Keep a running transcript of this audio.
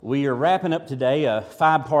We are wrapping up today a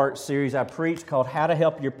 5-part series I preached called How to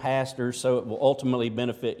Help Your Pastor So It Will Ultimately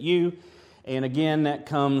Benefit You. And again, that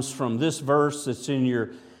comes from this verse that's in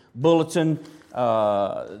your bulletin.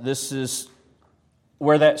 This is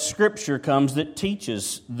where that scripture comes that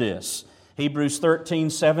teaches this. Hebrews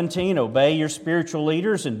 13:17, obey your spiritual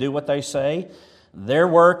leaders and do what they say. Their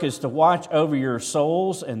work is to watch over your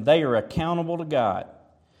souls, and they are accountable to God.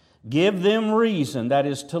 Give them reason, that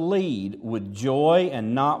is to lead, with joy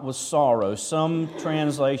and not with sorrow. Some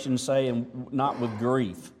translations say, and not with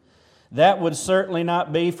grief. That would certainly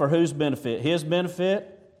not be for whose benefit? His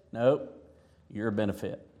benefit? Nope, your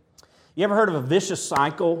benefit. You ever heard of a vicious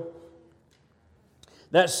cycle?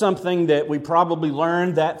 That's something that we probably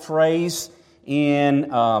learned that phrase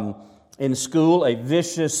in school, a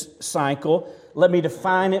vicious cycle. Let me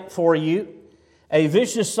define it for you. A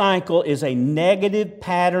vicious cycle is a negative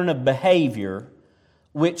pattern of behavior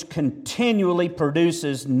which continually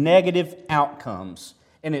produces negative outcomes,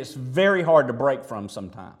 and it's very hard to break from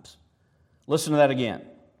sometimes. Listen to that again.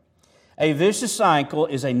 A vicious cycle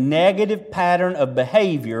is a negative pattern of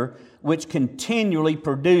behavior which continually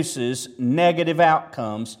produces negative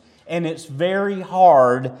outcomes, and it's very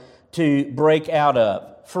hard to break out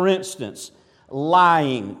of. For instance,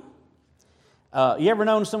 lying. You ever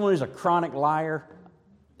known someone who's a chronic liar?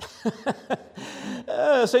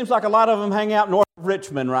 Seems like a lot of them hang out north of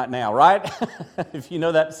Richmond right now, right? If you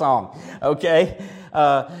know that song, okay?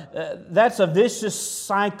 That's a vicious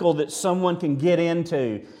cycle that someone can get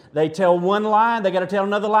into. They tell one lie, they got to tell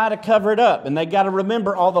another lie to cover it up, and they got to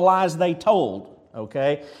remember all the lies they told,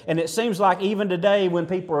 okay? And it seems like even today when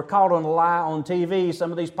people are caught on a lie on TV,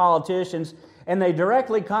 some of these politicians, and they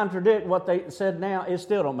directly contradict what they said now, it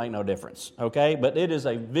still don't make no difference, okay? But it is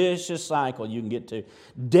a vicious cycle you can get to.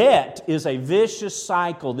 Debt is a vicious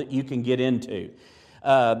cycle that you can get into.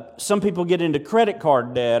 Some people get into credit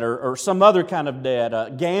card debt or some other kind of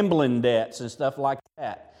debt, gambling debts and stuff like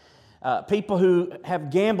that. People who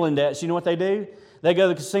have gambling debts, you know what they do? They go to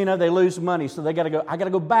the casino, they lose money, so I got to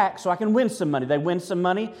go back so I can win some money. They win some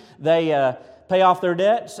money, they pay off their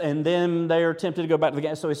debts, and then they are tempted to go back to the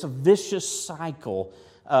game. So it's a vicious cycle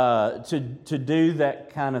to do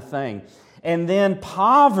that kind of thing. And then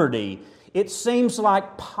poverty. It seems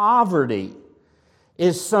like poverty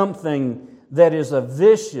is something that is a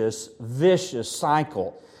vicious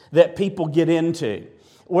cycle that people get into,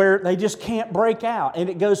 where they just can't break out. And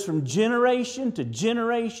it goes from generation to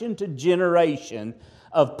generation to generation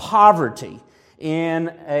of poverty in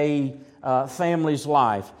a family's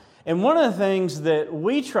life. And one of the things that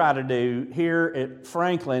we try to do here at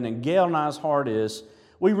Franklin, and Gail and I's heart is,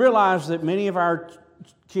 we realize that many of our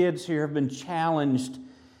kids here have been challenged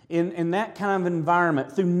in that kind of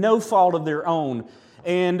environment through no fault of their own,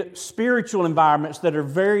 and spiritual environments that are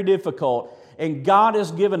very difficult. And God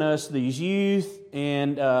has given us these youth,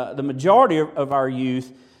 and the majority of our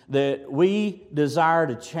youth, that we desire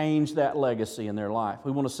to change that legacy in their life.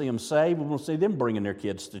 We want to see them saved. We want to see them bringing their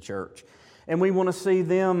kids to church. And we want to see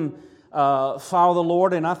them follow the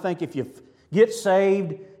Lord. And I think if you get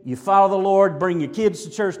saved, you follow the Lord, bring your kids to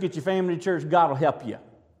church, get your family to church, God will help you.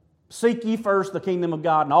 Seek ye first the kingdom of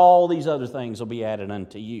God, and all these other things will be added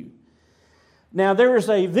unto you. Now, there is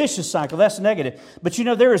a vicious cycle. That's negative. But you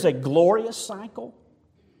know, there is a glorious cycle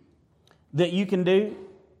that you can do.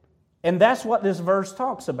 And that's what this verse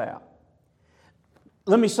talks about.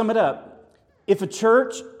 Let me sum it up. If a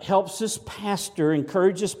church helps this pastor,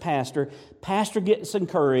 encourages pastor gets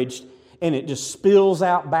encouraged, and it just spills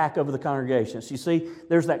out back over the congregation. So you see,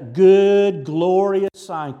 there's that good, glorious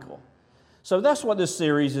cycle. So that's what this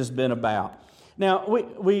series has been about. Now,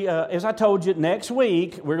 we as I told you, next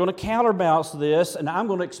week, we're going to counterbalance this, and I'm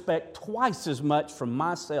going to expect twice as much from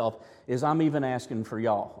myself as I'm even asking for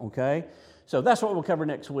y'all, okay? So that's what we'll cover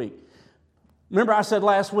next week. Remember I said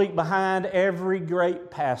last week, behind every great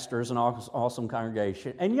pastor is an awesome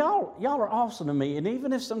congregation. And y'all are awesome to me. And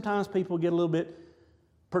even if sometimes people get a little bit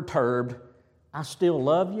perturbed, I still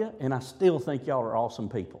love you, and I still think y'all are awesome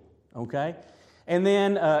people, okay? And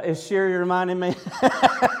then, as Sherry reminded me,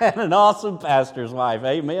 an awesome pastor's wife,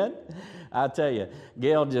 amen? I tell you,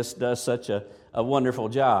 Gail just does such a wonderful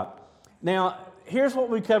job. Now, here's what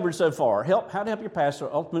we've covered so far. How to help your pastor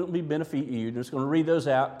ultimately benefit you. I'm just going to read those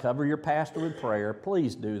out. Cover your pastor with prayer.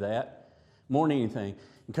 Please do that more than anything.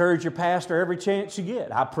 Encourage your pastor every chance you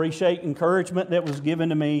get. I appreciate encouragement that was given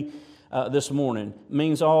to me this morning. It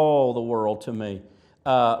means all the world to me.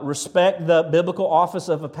 Respect the biblical office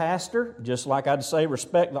of a pastor, just like I'd say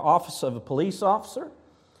respect the office of a police officer.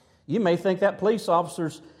 You may think that police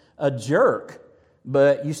officer's a jerk,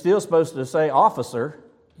 but you're still supposed to say officer.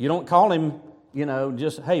 You don't call him,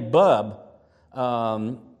 just, hey, bub.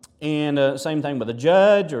 And same thing with a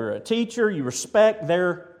judge or a teacher. You respect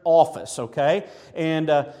their office, okay? And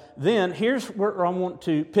then here's where I want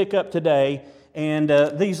to pick up today, and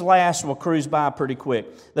these last will cruise by pretty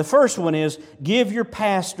quick. The first one is give your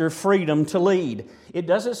pastor freedom to lead. It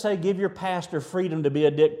doesn't say give your pastor freedom to be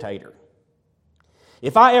a dictator.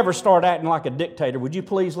 If I ever start acting like a dictator, would you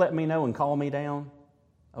please let me know and call me down?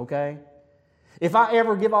 Okay? If I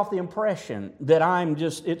ever give off the impression that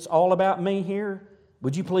it's all about me here,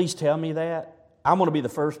 would you please tell me that? I'm going to be the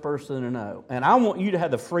first person to know. And I want you to have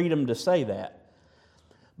the freedom to say that.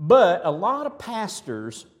 But a lot of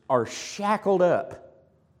pastors are shackled up.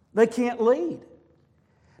 They can't lead.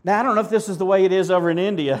 Now, I don't know if this is the way it is over in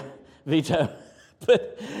India, Vito,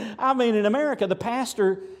 but I mean, in America, the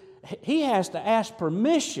pastor, he has to ask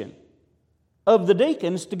permission of the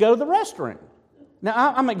deacons to go to the restroom.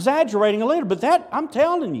 Now, I'm exaggerating a little, but that, I'm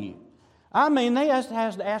telling you. I mean, they has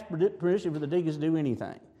to ask permission for the deacons to do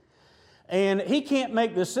anything. And he can't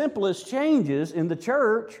make the simplest changes in the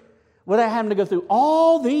church without having to go through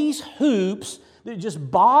all these hoops that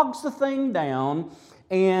just bogs the thing down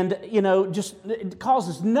and, just it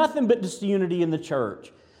causes nothing but disunity in the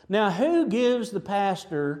church. Now, who gives the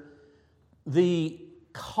pastor the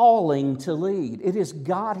calling to lead? It is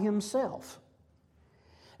God Himself.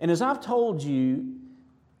 And as I've told you,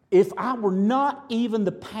 if I were not even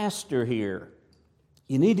the pastor here,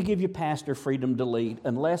 you need to give your pastor freedom to lead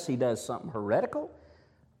unless he does something heretical,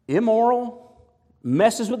 immoral,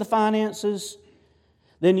 messes with the finances.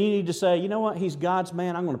 Then you need to say, you know what, he's God's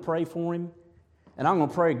man, I'm going to pray for him, and I'm going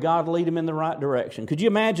to pray God lead him in the right direction. Could you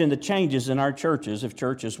imagine the changes in our churches if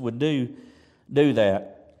churches would do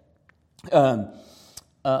that?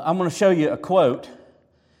 I'm going to show you a quote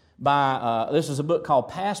by, this is a book called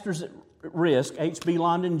Pastors at Risk, H.B.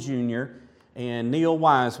 London Jr. and Neil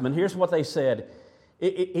Wiseman. Here's what they said.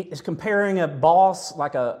 It's comparing a boss,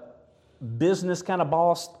 like a business kind of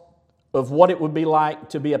boss, of what it would be like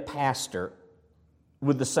to be a pastor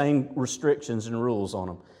with the same restrictions and rules on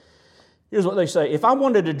them. Here's what they say. If I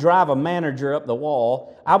wanted to drive a manager up the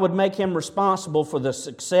wall, I would make him responsible for the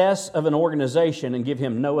success of an organization and give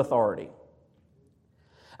him no authority.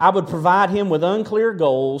 I would provide him with unclear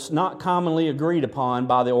goals not commonly agreed upon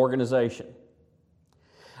by the organization.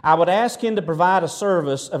 I would ask him to provide a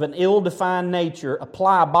service of an ill-defined nature,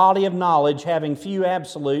 apply a body of knowledge having few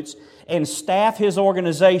absolutes, and staff his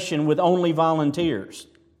organization with only volunteers.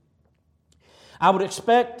 I would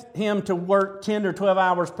expect him to work 10 or 12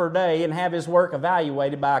 hours per day and have his work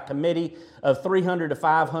evaluated by a committee of 300 to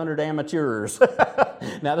 500 amateurs.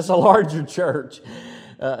 Now, this is a larger church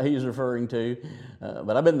he's referring to,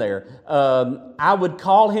 but I've been there. I would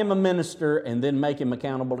call him a minister and then make him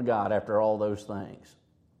accountable to God after all those things.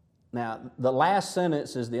 Now, the last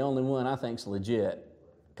sentence is the only one I think is legit.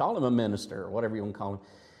 Call him a minister, or whatever you want to call him,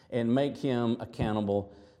 and make him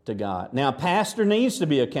accountable to God. Now, a pastor needs to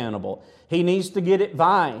be accountable. He needs to get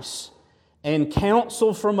advice and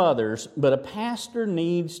counsel from others, but a pastor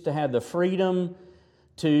needs to have the freedom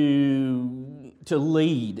to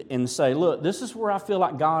lead and say, look, this is where I feel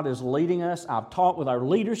like God is leading us. I've talked with our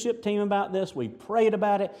leadership team about this. We prayed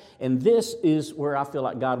about it, and this is where I feel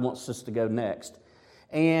like God wants us to go next.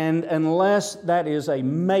 And unless that is a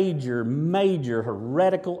major, major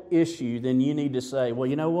heretical issue, then you need to say, well,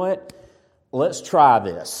 you know what? Let's try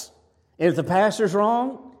this. And if the pastor's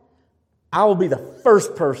wrong, I will be the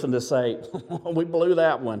first person to say, we blew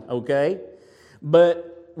that one, okay?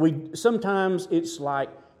 But sometimes it's like,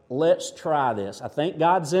 let's try this. I think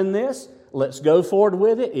God's in this. Let's go forward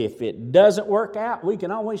with it. If it doesn't work out, we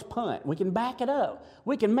can always punt. We can back it up.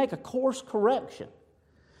 We can make a course correction.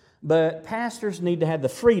 But pastors need to have the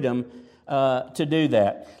freedom to do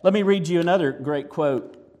that. Let me read you another great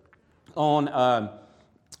quote on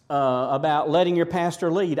about letting your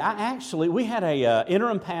pastor lead. We had a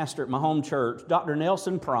interim pastor at my home church, Dr.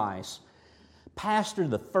 Nelson Price,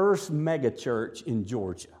 pastored the first mega church in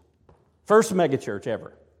Georgia. First mega church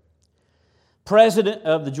ever. President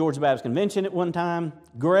of the Georgia Baptist Convention at one time.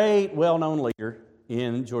 Great, well-known leader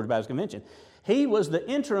in Georgia Baptist Convention. He was the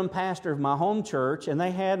interim pastor of my home church, and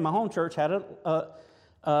my home church had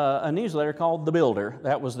a newsletter called The Builder.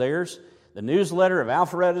 That was theirs. The newsletter of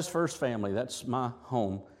Alpharetta's First Family. That's my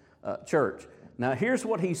home church. Now, here's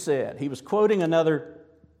what he said. He was quoting another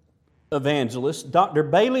evangelist, Dr.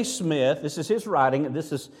 Bailey Smith. This is his writing, and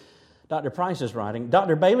this is Dr. Price's writing.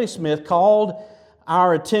 Dr. Bailey Smith called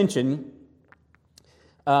our attention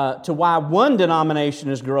to why one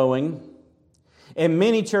denomination is growing and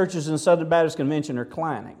many churches in Southern Baptist Convention are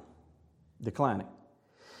declining.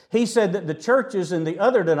 He said that the churches in the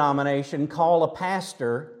other denomination call a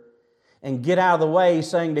pastor and get out of the way,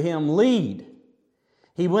 saying to him, lead.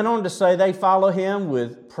 He went on to say they follow him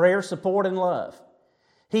with prayer, support, and love.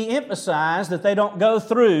 He emphasized that they don't go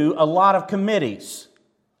through a lot of committees.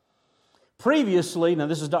 Previously, now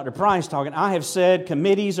this is Dr. Price talking, I have said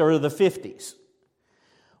committees are the 50s.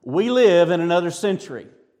 We live in another century.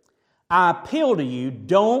 I appeal to you,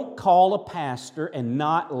 don't call a pastor and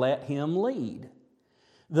not let him lead.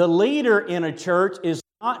 The leader in a church is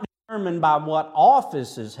not determined by what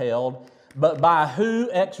office is held, but by who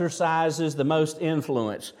exercises the most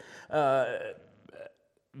influence.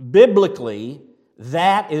 Biblically,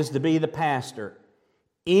 that is to be the pastor.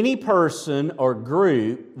 Any person or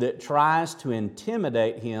group that tries to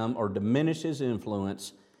intimidate him or diminish his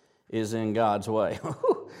influence is in God's way.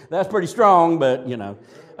 That's pretty strong, but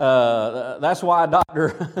that's why Dr.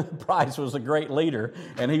 Price was a great leader,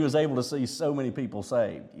 and he was able to see so many people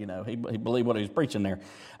saved. He believed what he was preaching there.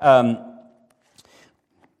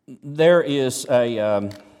 There is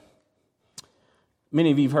many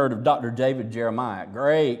of you have heard of Dr. David Jeremiah,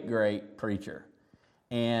 great preacher.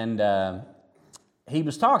 And he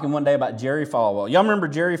was talking one day about Jerry Falwell. Y'all remember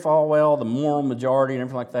Jerry Falwell, the moral majority and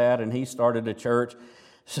everything like that? And he started a church.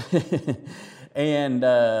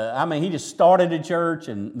 And he just started a church,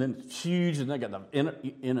 and then it's huge, and they got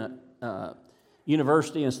the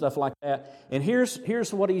university and stuff like that. And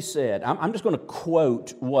here's what he said. I'm just going to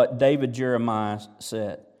quote what David Jeremiah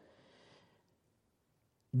said.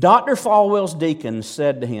 Dr. Falwell's deacons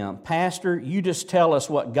said to him, Pastor, you just tell us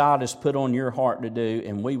what God has put on your heart to do,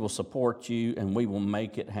 and we will support you, and we will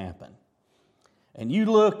make it happen. And you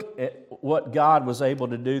look at what God was able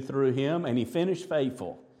to do through him, and he finished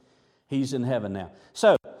faithful. He's in heaven now.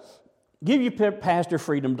 So, give your pastor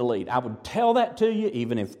freedom to lead. I would tell that to you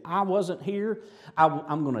even if I wasn't here.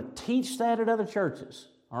 I'm going to teach that at other churches.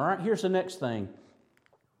 All right, here's the next thing.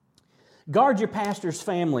 Guard your pastor's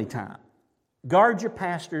family time. Guard your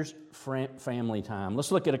pastor's family time.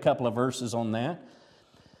 Let's look at a couple of verses on that.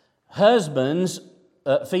 Husbands,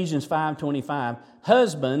 Ephesians 5:25,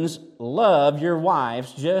 husbands, love your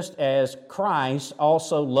wives just as Christ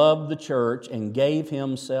also loved the church and gave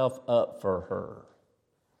himself up for her.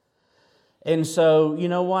 And so, you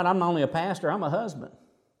know what? I'm not only a pastor, I'm a husband.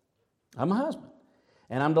 I'm a husband.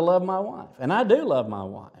 And I'm to love my wife. And I do love my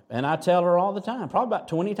wife. And I tell her all the time, probably about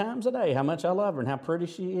 20 times a day, how much I love her and how pretty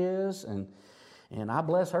she is. And I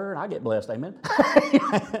bless her and I get blessed. Amen?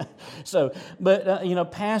 So,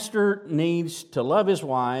 but, pastor needs to love his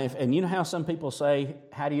wife. And you know how some people say,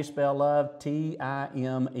 how do you spell love?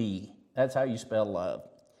 T-I-M-E. That's how you spell love.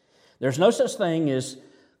 There's no such thing as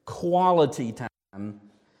quality time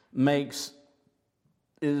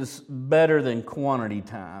is better than quantity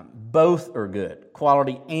time. Both are good,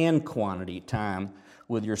 quality and quantity time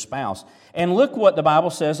with your spouse. And look what the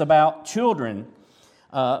Bible says about children.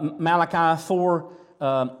 Malachi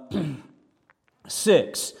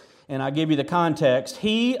 4:6, and I'll give you the context.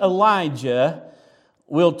 He, Elijah,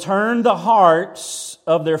 will turn the hearts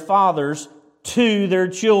of their fathers to their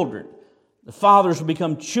children. The fathers will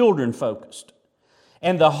become children-focused.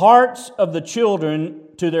 And the hearts of the children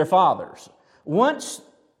to their fathers. Once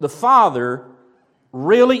the father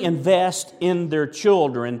really invests in their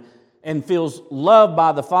children and feels loved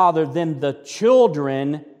by the father, then the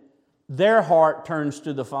children, their heart turns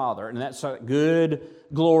to the father. And that's a good,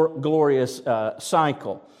 glorious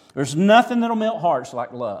cycle. There's nothing that'll melt hearts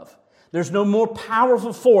like love. There's no more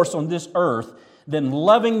powerful force on this earth than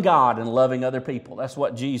loving God and loving other people. That's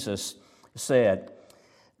what Jesus said.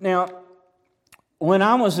 Now, when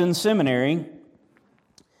I was in seminary,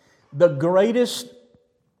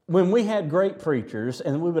 when we had great preachers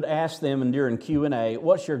and we would ask them during Q&A,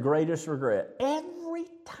 what's your greatest regret? Every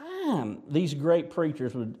time these great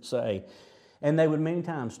preachers would say, and they would many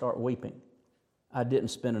times start weeping, I didn't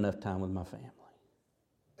spend enough time with my family.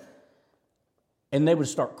 And they would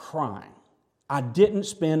start crying. I didn't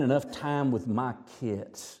spend enough time with my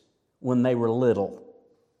kids when they were little.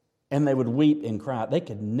 And they would weep and cry. They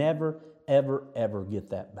could never, ever, ever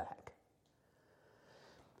get that back.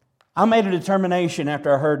 I made a determination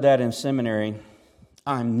after I heard that in seminary,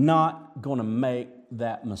 I'm not going to make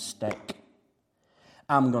that mistake.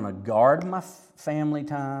 I'm going to guard my family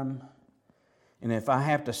time. And if I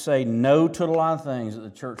have to say no to a lot of things that the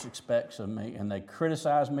church expects of me and they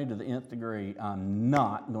criticize me to the nth degree, I'm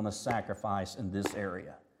not going to sacrifice in this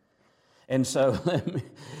area. And so,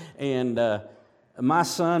 my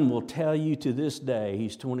son will tell you to this day,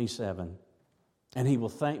 he's 27, and he will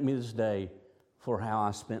thank me this day for how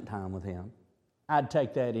I spent time with him. I'd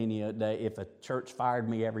take that any day. If a church fired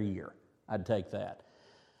me every year, I'd take that.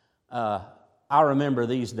 I remember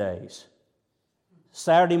these days.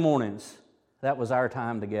 Saturday mornings, that was our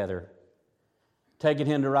time together. Taking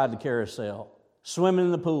him to ride the carousel. swimming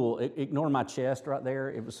in the pool. Ignore my chest right there.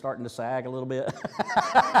 It was starting to sag a little bit.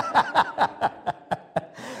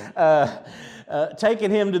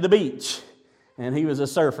 Taking him to the beach. And he was a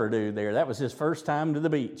surfer dude there. That was his first time to the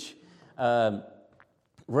beach.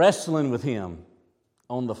 Wrestling with him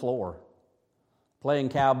on the floor. Playing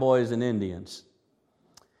cowboys and Indians.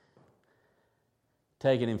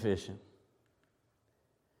 Taking him fishing.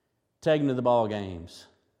 Taking him to the ball games.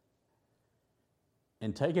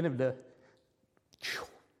 And taking him to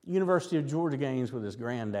University of Georgia games with his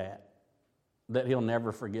granddad that he'll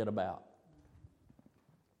never forget about.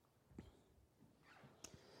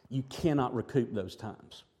 You cannot recoup those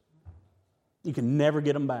times. You can never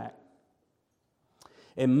get them back.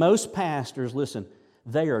 And most pastors, listen,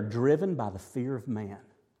 they are driven by the fear of man.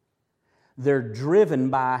 They're driven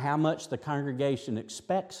by how much the congregation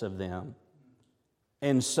expects of them.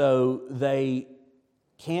 And so they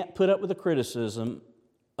can't put up with the criticism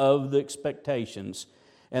of the expectations.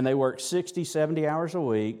 And they work 60, 70 hours a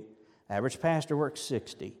week. Average pastor works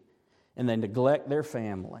 60. And they neglect their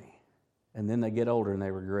family. And then they get older and they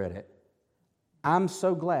regret it. I'm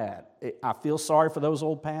so glad. I feel sorry for those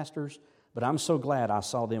old pastors, but I'm so glad I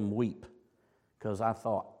saw them weep. Because I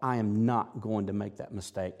thought, I am not going to make that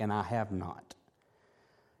mistake. And I have not.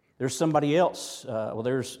 There's somebody else.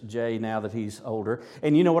 There's Jay now that he's older.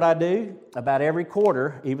 And you know what I do? About every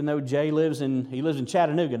quarter, even though Jay lives in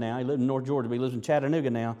Chattanooga now. He lives in North Georgia, but he lives in Chattanooga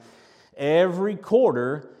now. Every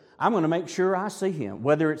quarter, I'm going to make sure I see him.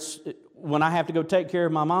 Whether it's when I have to go take care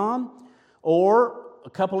of my mom, or a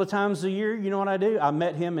couple of times a year, you know what I do? I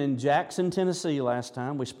met him in Jackson, Tennessee last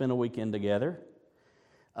time. We spent a weekend together.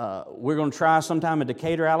 We're going to try sometime in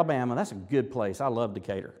Decatur, Alabama. That's a good place. I love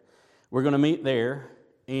Decatur. We're going to meet there,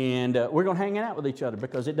 and we're going to hang out with each other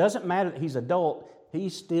because it doesn't matter that he's adult. He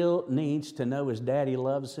still needs to know his daddy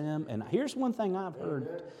loves him. And here's one thing I've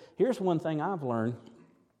heard. Here's one thing I've learned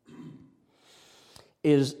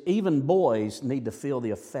is even boys need to feel the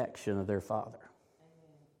affection of their father.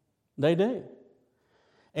 They do.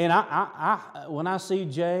 And I when I see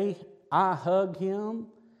Jay, I hug him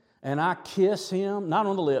and I kiss him, not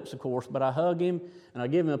on the lips, of course, but I hug him and I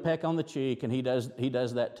give him a peck on the cheek, and he does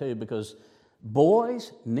that too, because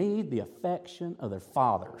boys need the affection of their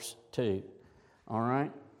fathers too. All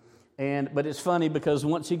right? But it's funny because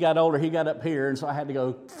once he got older, he got up here, and so I had to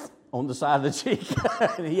go on the side of the cheek,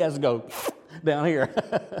 and he has to go down here.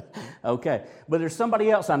 Okay. But there's somebody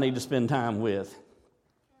else I need to spend time with.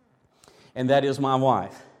 And that is my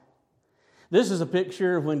wife. This is a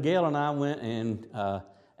picture of when Gail and I went and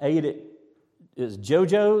ate at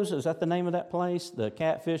JoJo's. Is that the name of that place? The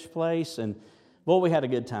catfish place. And, boy, we had a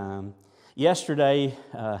good time. Yesterday,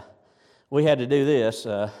 we had to do this.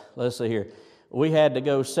 Let's see here. We had to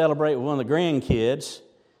go celebrate with one of the grandkids.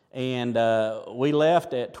 And we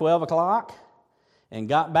left at 12 o'clock and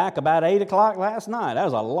got back about 8 o'clock last night. That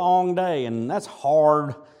was a long day, and that's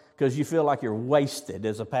hard, because you feel like you're wasted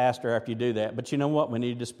as a pastor after you do that. But you know what? We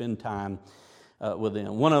need to spend time with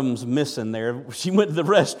them. One of them's missing there. She went to the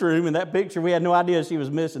restroom, and that picture, we had no idea she was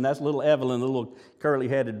missing. That's little Evelyn, the little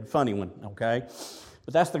curly-headed funny one, okay?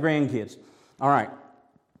 But that's the grandkids. All right.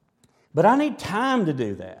 But I need time to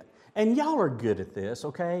do that. And y'all are good at this,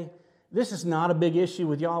 okay? This is not a big issue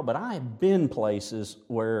with y'all, but I have been places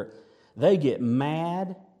where they get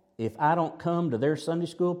mad if I don't come to their Sunday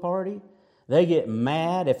school party. They get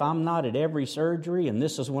mad if I'm not at every surgery, and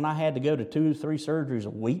this is when I had to go to 2 or 3 surgeries a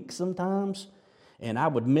week sometimes, and I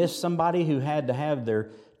would miss somebody who had to have their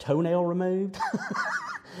toenail removed.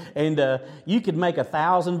 And you could make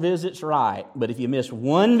 1,000 visits right, but if you miss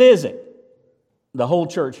one visit, the whole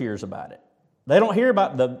church hears about it. They don't hear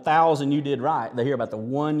about the 1,000 you did right. They hear about the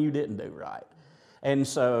one you didn't do right. And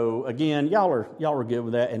so, again, y'all are good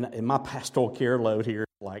with that, and my pastoral care load here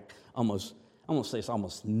is like almost, I'm going to say it's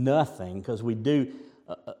almost nothing, because we do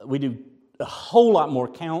a whole lot more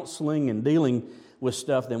counseling and dealing with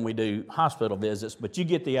stuff than we do hospital visits. But you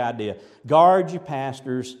get the idea. Guard your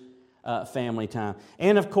pastor's family time.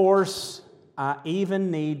 And, of course, I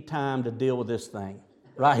even need time to deal with this thing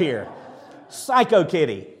right here. Psycho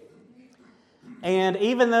Kitty. And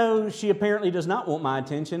even though she apparently does not want my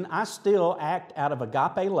attention, I still act out of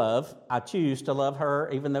agape love. I choose to love her,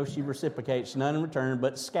 even though she reciprocates none in return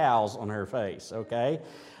but scowls on her face, okay?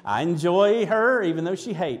 I enjoy her, even though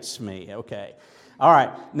she hates me, okay? All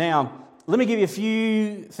right, now, let me give you a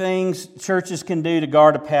few things churches can do to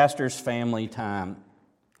guard a pastor's family time.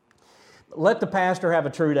 Let the pastor have a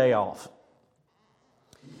true day off.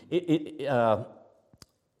 Now,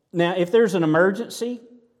 if there's an emergency,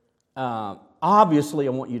 obviously,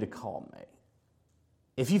 I want you to call me.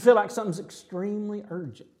 If you feel like something's extremely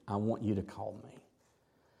urgent, I want you to call me.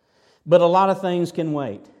 But a lot of things can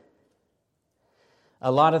wait.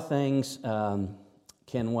 A lot of things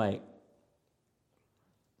can wait.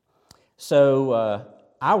 So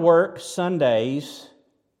I work Sundays.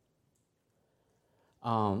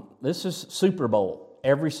 This is Super Bowl.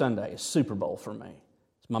 Every Sunday is Super Bowl for me.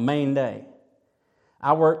 It's my main day.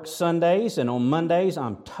 I work Sundays, and on Mondays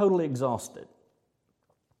I'm totally exhausted.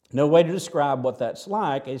 No way to describe what that's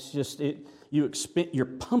like. It's just you're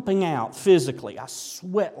pumping out physically. I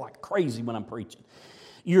sweat like crazy when I'm preaching.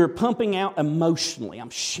 You're pumping out emotionally. I'm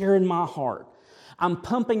sharing my heart. I'm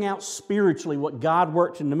pumping out spiritually what God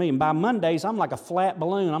worked into me. And by Mondays, I'm like a flat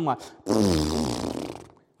balloon. I'm like,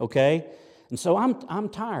 okay? And so I'm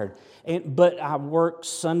tired. But I work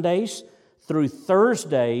Sundays through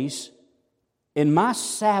Thursdays, and my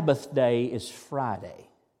Sabbath day is Friday.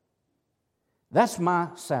 That's my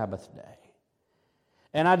Sabbath day.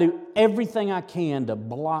 And I do everything I can to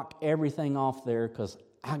block everything off there because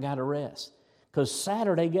I got to rest. Because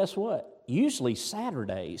Saturday, guess what? Usually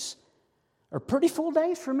Saturdays are pretty full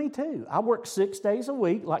days for me too. I work 6 days a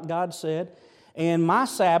week, like God said. And my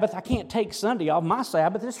Sabbath, I can't take Sunday off. My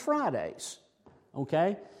Sabbath is Fridays.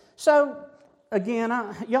 Okay? So, again,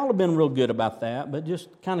 y'all have been real good about that, but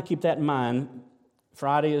just kind of keep that in mind.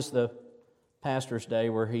 Friday is the pastor's day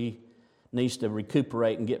where he needs to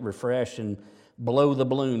recuperate and get refreshed and blow the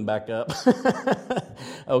balloon back up.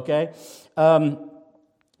 Okay?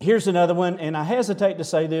 Here's another one, and I hesitate to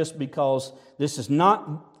say this because this is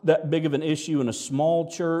not that big of an issue in a small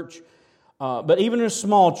church, but even in a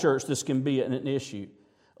small church, this can be an issue.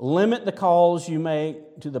 Limit the calls you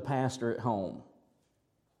make to the pastor at home.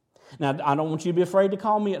 Now, I don't want you to be afraid to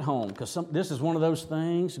call me at home because this is one of those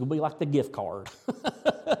things. It'll be like the gift card.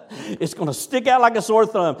 It's going to stick out like a sore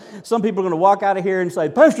thumb. Some people are going to walk out of here and say,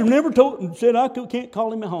 Pastor never said I can't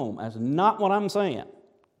call him at home. That's not what I'm saying.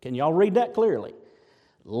 Can y'all read that clearly?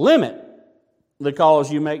 Limit the calls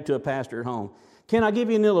you make to a pastor at home. Can I give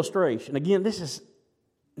you an illustration? Again, this is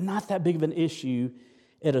not that big of an issue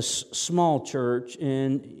at a small church,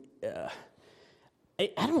 and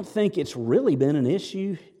I don't think it's really been an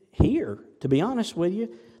issue here, to be honest with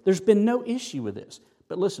you. There's been no issue with this.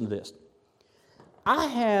 But listen to this. I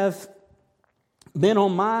have been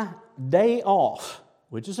on my day off,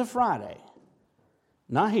 which is a Friday,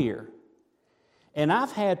 not here, and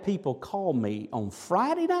I've had people call me on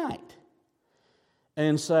Friday night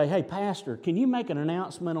and say, hey, Pastor, can you make an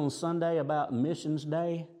announcement on Sunday about Missions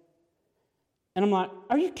Day? And I'm like,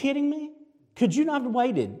 are you kidding me? Could you not have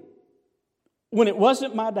waited when it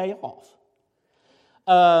wasn't my day off?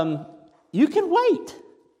 You can wait.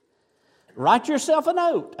 Write yourself a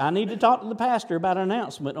note. I need to talk to the pastor about an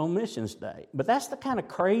announcement on Missions Day. But that's the kind of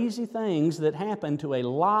crazy things that happen to a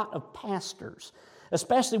lot of pastors.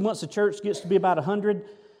 Especially once the church gets to be about 100,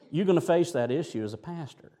 you're going to face that issue as a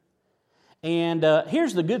pastor. And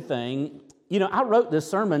here's the good thing. You know, I wrote this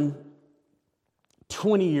sermon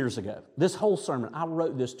 20 years ago. This whole sermon, I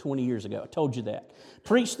wrote this 20 years ago. I told you that.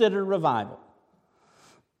 Preached it at a revival.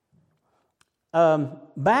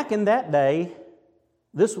 Back in that day,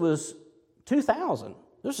 this was 2000.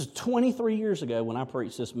 This is 23 years ago when I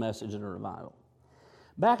preached this message at a revival.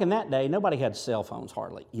 Back in that day, nobody had cell phones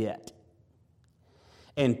hardly yet.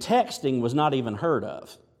 And texting was not even heard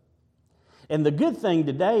of. And the good thing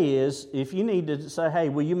today is, if you need to say, hey,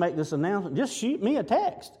 will you make this announcement? Just shoot me a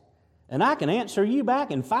text. And I can answer you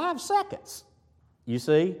back in 5 seconds. You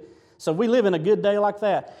see? So we live in a good day like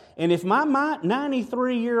that. And if my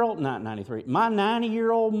 90-year-old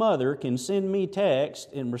mother can send me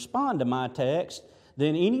text and respond to my text,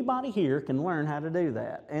 then anybody here can learn how to do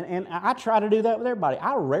that. And I try to do that with everybody.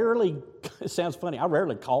 It sounds funny, I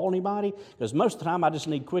rarely call anybody because most of the time I just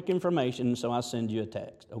need quick information, so I send you a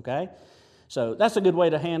text, okay? So that's a good way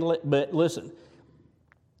to handle it. But listen,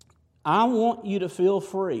 I want you to feel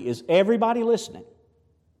free, is everybody listening,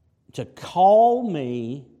 to call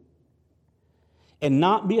me and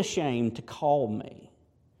not be ashamed to call me.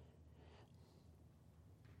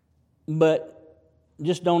 But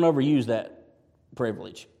just don't overuse that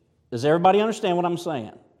privilege. Does everybody understand what I'm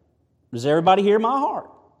saying? Does everybody hear my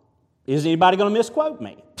heart? Is anybody going to misquote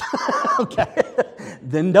me? Okay,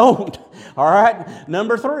 then don't. All right,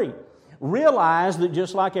 number 3. Realize that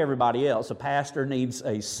just like everybody else, a pastor needs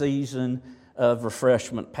a season of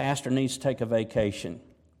refreshment. Pastor needs to take a vacation.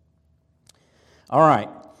 All right.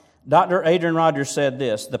 Dr. Adrian Rogers said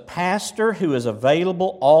this: the pastor who is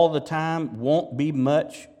available all the time won't be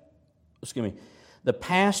much. The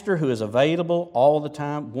pastor who is available all the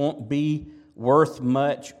time won't be worth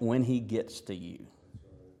much when he gets to you.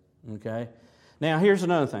 Okay? Now, here's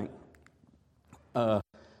another thing. Guard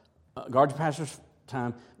your pastor's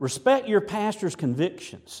time. Respect your pastor's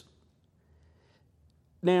convictions.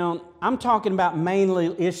 Now, I'm talking about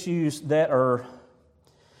mainly issues that are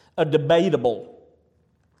debatable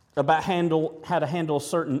about how to handle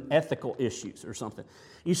certain ethical issues or something.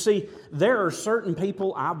 You see, there are certain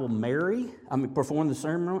people I will perform the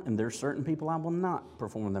ceremony, and there are certain people I will not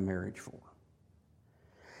perform the marriage for.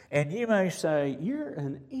 And you may say, you're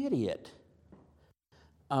an idiot.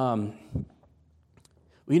 Well,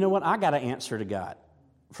 you know what? I got to answer to God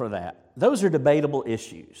for that. Those are debatable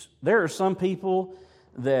issues. There are some people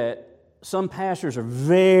some pastors are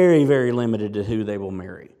very, very limited to who they will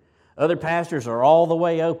marry. Other pastors are all the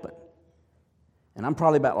way open. And I'm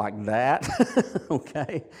probably about like that,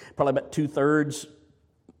 okay? Probably about 2/3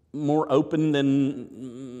 more open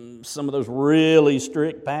than some of those really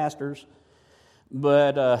strict pastors.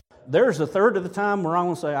 But there's a third of the time where I'm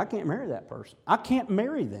going to say, I can't marry that person. I can't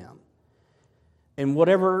marry them. And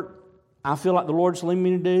whatever I feel like the Lord's leading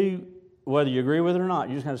me to do, whether you agree with it or not,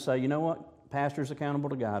 you just have to say, you know what? Pastor's accountable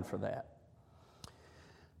to God for that.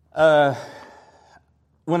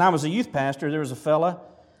 When I was a youth pastor, there was an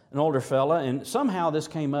older fella, and somehow this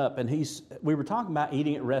came up, and we were talking about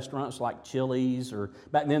eating at restaurants like Chili's, or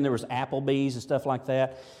back then there was Applebee's and stuff like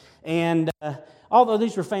that. And although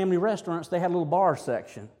these were family restaurants, they had a little bar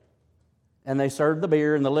section. And they served the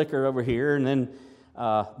beer and the liquor over here, and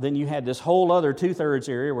then you had this whole other 2/3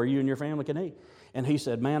 area where you and your family can eat. And he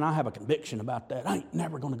said, man, I have a conviction about that. I ain't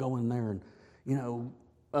never going to go in there and,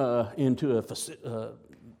 into a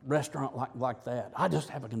restaurant like that. I just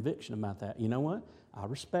have a conviction about that. You know what? I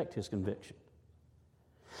respect his conviction.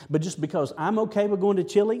 But just because I'm okay with going to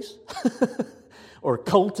Chili's or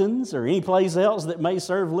Colton's or any place else that may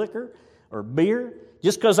serve liquor or beer,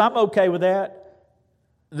 just because I'm okay with that,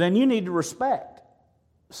 then you need to respect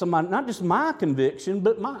somebody, not just my conviction,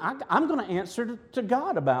 but I'm going to answer to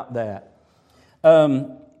God about that.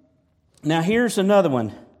 Now here's another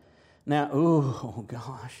one. Now, oh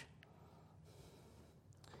gosh.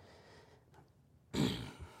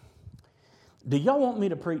 Do y'all want me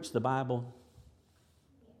to preach the Bible?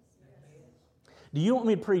 Do you want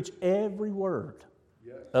me to preach every word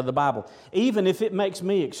of the Bible, even if it makes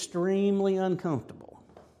me extremely uncomfortable?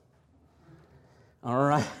 All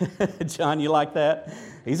right. John, you like that?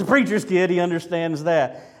 He's a preacher's kid. He understands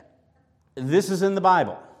that. This is in the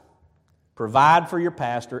Bible. Provide for your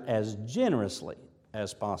pastor as generously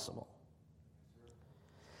as possible.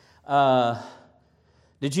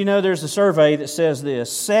 Did you know there's a survey that says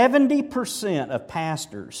this? 70% of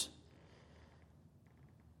pastors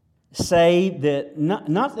say that,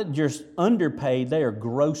 not that you're underpaid, they are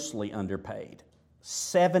grossly underpaid.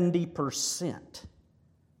 70%.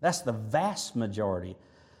 That's the vast majority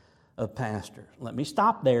of pastors. Let me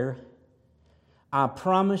stop there. I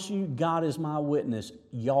promise you, God is my witness,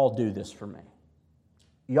 y'all do this for me.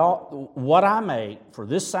 Y'all, what I make for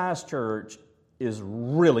this size church is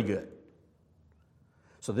really good.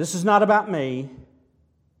 So this is not about me.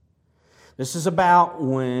 This is about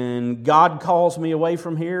when God calls me away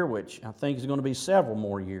from here, which I think is going to be several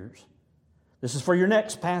more years. This is for your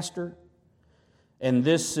next pastor. And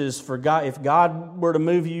this is for God. If God were to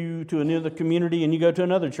move you to another community and you go to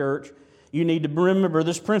another church, you need to remember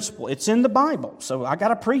this principle. It's in the Bible, so I got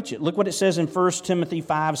to preach it. Look what it says in 1 Timothy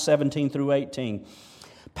 5:17 through 18.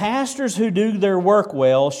 Pastors who do their work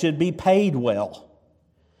well should be paid well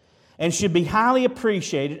and should be highly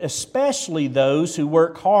appreciated, especially those who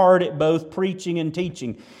work hard at both preaching and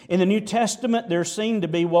teaching. In the New Testament, there seemed to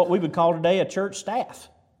be what we would call today a church staff.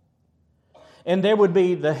 And there would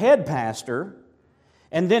be the head pastor,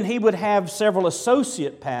 and then he would have several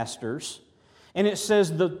associate pastors. And it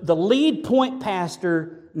says the lead point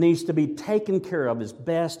pastor needs to be taken care of as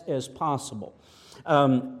best as possible.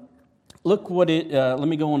 Look what let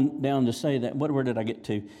me go on down to say that. Where did I get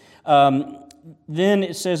to? Then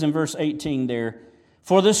it says in verse 18 there,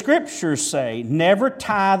 for the Scriptures say, never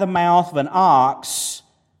tie the mouth of an ox.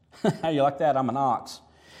 How you like that? I'm an ox.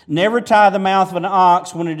 Never tie the mouth of an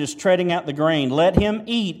ox when it is treading out the grain. Let him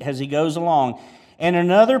eat as he goes along. And in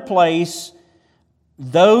another place,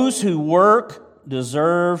 those who work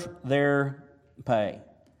deserve their pay.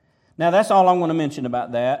 Now, that's all I want to mention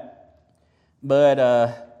about that. But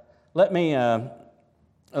let me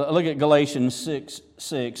look at Galatians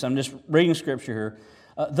 6:6. I'm just reading Scripture here.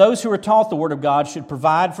 Those who are taught the Word of God should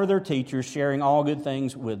provide for their teachers, sharing all good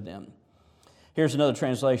things with them. Here's another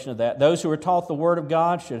translation of that. Those who are taught the Word of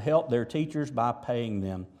God should help their teachers by paying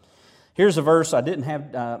them. Here's a verse I didn't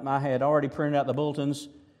have. I had already printed out the bulletins,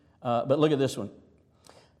 but look at this one.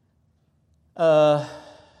 I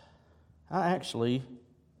actually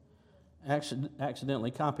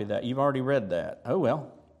accidentally copied that. You've already read that. Oh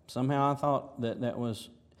well. Somehow I thought that was.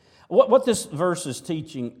 What this verse is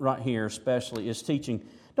teaching right here especially is teaching,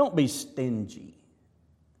 don't be stingy.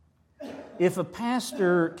 If a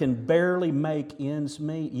pastor can barely make ends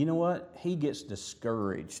meet, you know what? He gets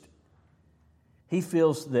discouraged. He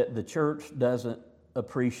feels that the church doesn't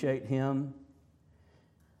appreciate him,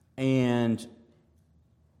 and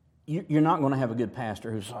you're not going to have a good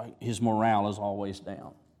pastor who's like, his morale is always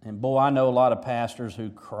down. And boy, I know a lot of pastors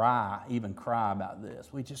who even cry about this.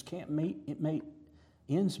 We just can't make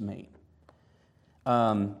ends meet.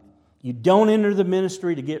 You don't enter the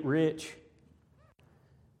ministry to get rich,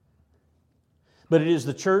 but it is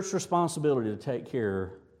the church's responsibility to take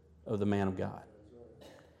care of the man of God.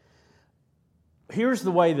 Here's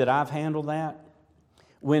the way that I've handled that.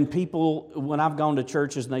 When I've gone to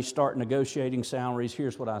churches and they start negotiating salaries,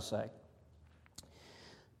 here's what I say.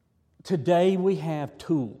 Today we have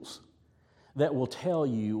tools that will tell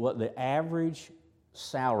you what the average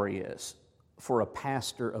salary is for a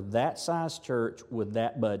pastor of that size church with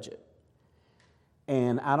that budget.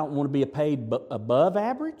 And I don't want to be paid above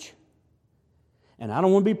average, and I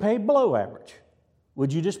don't want to be paid below average.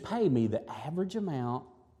 Would you just pay me the average amount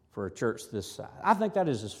for a church this size? I think that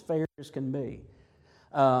is as fair as can be.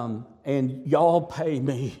 And y'all pay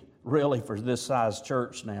me really for this size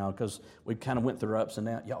church now, because we kind of went through ups and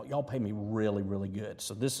downs. Y'all pay me really, really good.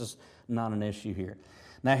 So this is not an issue here.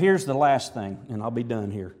 Now here's the last thing, and I'll be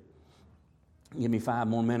done here. Give me 5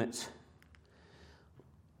 more minutes.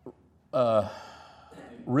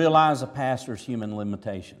 Realize a pastor's human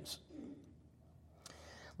limitations.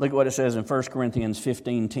 Look at what it says in 1 Corinthians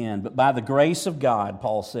 15:10. But by the grace of God,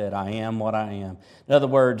 Paul said, I am what I am. In other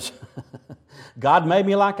words, God made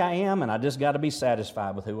me like I am, and I just got to be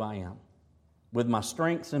satisfied with who I am, with my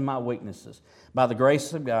strengths and my weaknesses. By the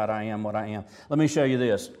grace of God, I am what I am. Let me show you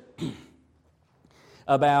this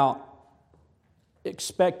about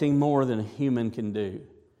expecting more than a human can do.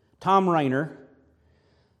 Tom Rainer,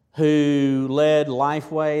 who led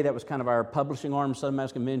Lifeway, that was kind of our publishing arm of Southern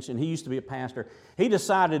Baptist Convention. He used to be a pastor. He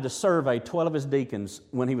decided to survey 12 of his deacons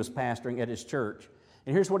when he was pastoring at his church.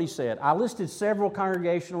 And here's what he said. I listed several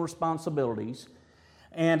congregational responsibilities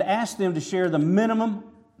and asked them to share the minimum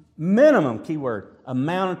keyword,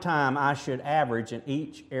 amount of time I should average in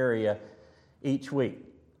each area each week.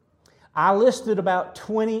 I listed about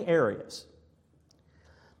 20 areas,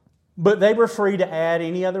 but they were free to add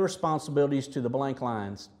any other responsibilities to the blank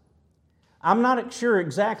lines. I'm not sure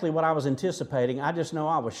exactly what I was anticipating. I just know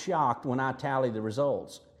I was shocked when I tallied the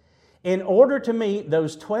results. In order to meet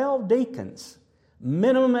those 12 deacons'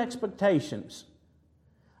 minimum expectations,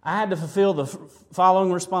 I had to fulfill the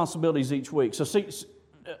following responsibilities each week. So see,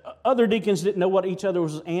 other deacons didn't know what each other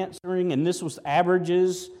was answering, and this was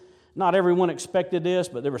averages. Not everyone expected this,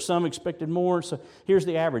 but there were some expected more. So here's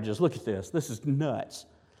the averages. Look at this. This is nuts.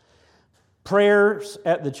 Prayers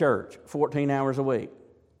at the church, 14 hours a week.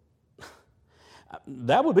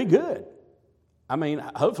 That would be good. I mean,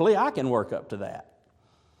 hopefully I can work up to that.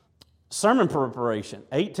 Sermon preparation,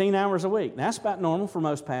 18 hours a week. That's about normal for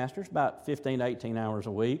most pastors, about 15 to 18 hours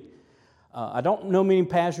a week. I don't know many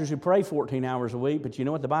pastors who pray 14 hours a week, but you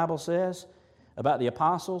know what the Bible says about the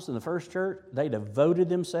apostles in the first church? They devoted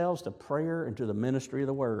themselves to prayer and to the ministry of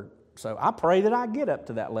the Word. So I pray that I get up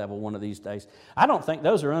to that level one of these days. I don't think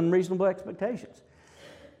those are unreasonable expectations.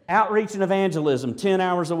 Outreach and evangelism, 10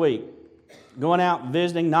 hours a week. Going out,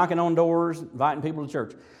 visiting, knocking on doors, inviting people to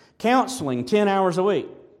church. Counseling, 10 hours a week.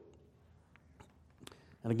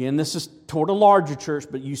 And again, this is toward a larger church,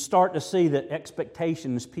 but you start to see the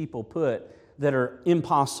expectations people put that are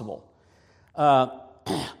impossible.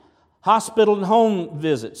 Hospital and home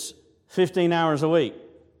visits, 15 hours a week.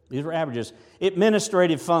 These are averages.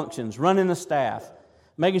 Administrative functions, running the staff,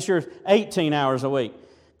 making sure it's 18 hours a week.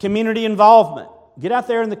 Community involvement. Get out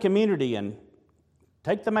there in the community and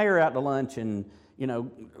take the mayor out to lunch and,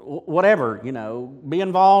 whatever, be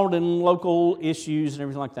involved in local issues and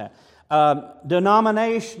everything like that.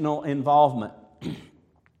 Denominational involvement,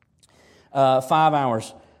 5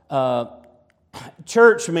 hours.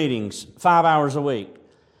 Church meetings, 5 hours a week.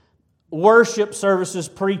 Worship services,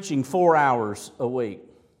 preaching, 4 hours a week.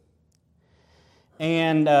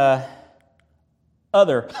 And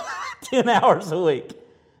other, 10 hours a week.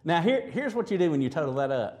 Now, here's what you do when you total that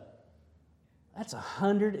up. That's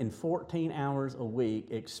 114 hours a week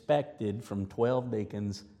expected from 12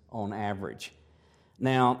 deacons on average.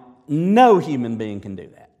 Now, no human being can do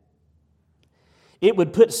that. It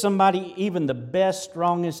would put somebody, even the best,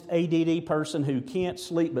 strongest ADD person who can't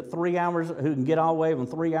sleep but 3 hours, who can get all the way from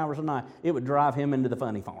 3 hours a night, it would drive him into the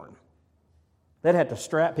funny farm. They'd have to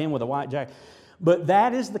strap him with a white jacket. But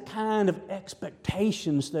that is the kind of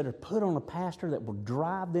expectations that are put on a pastor that will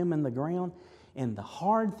drive them in the ground. And the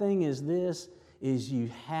hard thing is this, is you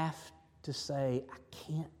have to say, I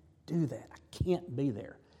can't do that. I can't be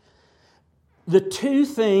there. The two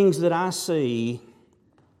things that I see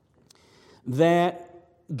that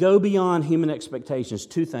go beyond human expectations,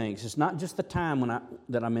 two things. It's not just the time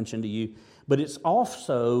that I mentioned to you, but it's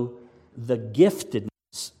also the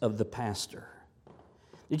giftedness of the pastor.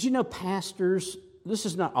 Did you know pastors, this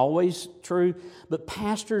is not always true, but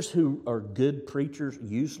pastors who are good preachers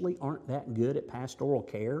usually aren't that good at pastoral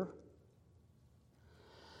care?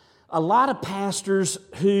 A lot of pastors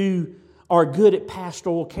who are good at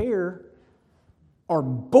pastoral care are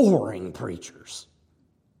boring preachers.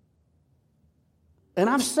 And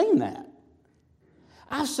I've seen that.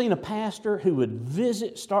 I've seen a pastor who would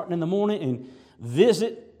visit starting in the morning and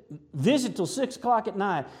visit till 6 o'clock at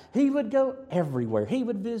night. He would go everywhere. He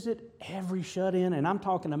would visit every shut-in, and I'm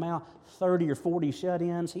talking about 30 or 40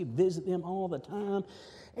 shut-ins. He'd visit them all the time.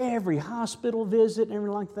 Every hospital visit and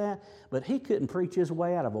everything like that. But he couldn't preach his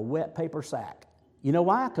way out of a wet paper sack. You know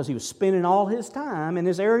why? Because he was spending all his time in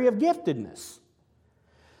his area of giftedness.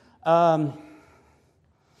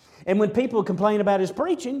 And when people complain about his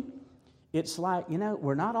preaching, it's like,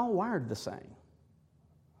 we're not all wired the same.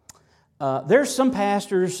 There's some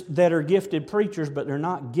pastors that are gifted preachers, but they're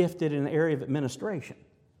not gifted in the area of administration.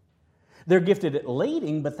 They're gifted at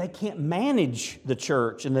leading, but they can't manage the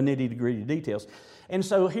church in the nitty-gritty details. And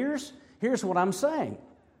so here's what I'm saying.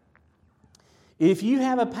 If you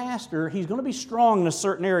have a pastor, he's going to be strong in a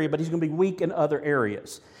certain area, but he's going to be weak in other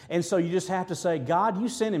areas. And so you just have to say, God, you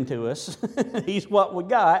sent him to us. He's what we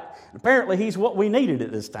got. Apparently, he's what we needed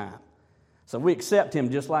at this time. So we accept him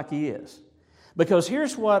just like he is. Because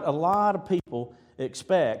here's what a lot of people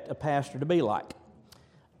expect a pastor to be like.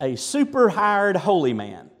 A super hired holy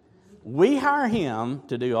man. We hire him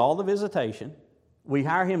to do all the visitation. We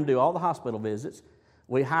hire him to do all the hospital visits.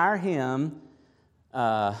 We hire him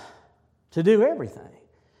to do everything.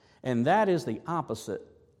 And that is the opposite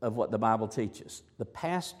of what the Bible teaches. The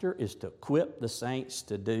pastor is to equip the saints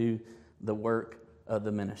to do the work of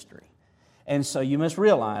the ministry. And so you must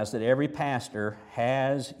realize that every pastor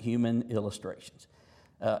has human limitations.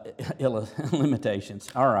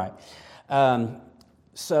 All right.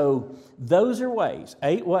 So those are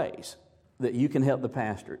 8 ways that you can help the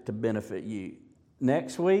pastor to benefit you.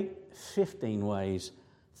 Next week, 15 ways,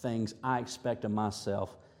 things I expect of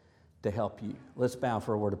myself to help you. Let's bow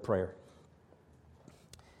for a word of prayer.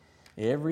 Every